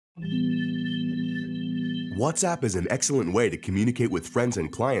WhatsApp is an excellent way to communicate with friends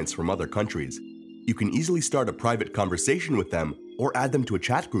and clients from other countries. You can easily start a private conversation with them or add them to a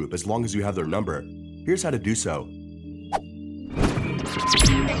chat group as long as you have their number. Here's how to do so.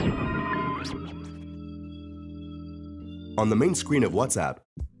 On the main screen of WhatsApp,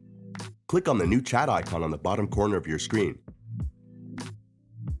 click on the new chat icon on the bottom corner of your screen.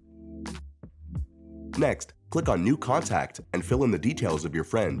 Next, click on New Contact and fill in the details of your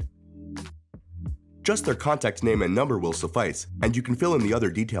friend. Just their contact name and number will suffice, and you can fill in the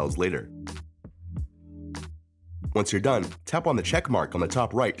other details later. Once you're done, tap on the check mark on the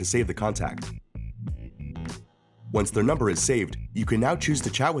top right to save the contact. Once their number is saved, you can now choose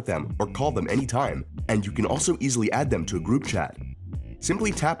to chat with them or call them anytime, and you can also easily add them to a group chat.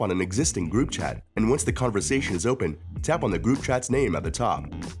 Simply tap on an existing group chat, and once the conversation is open, tap on the group chat's name at the top.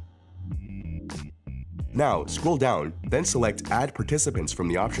 Now, scroll down, then select Add Participants from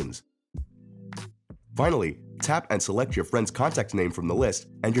the options. Finally, tap and select your friend's contact name from the list,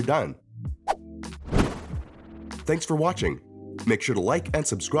 and you're done. Thanks for watching. Make sure to like and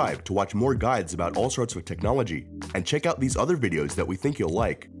subscribe to watch more guides about all sorts of technology, and check out these other videos that we think you'll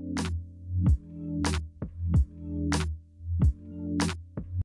like.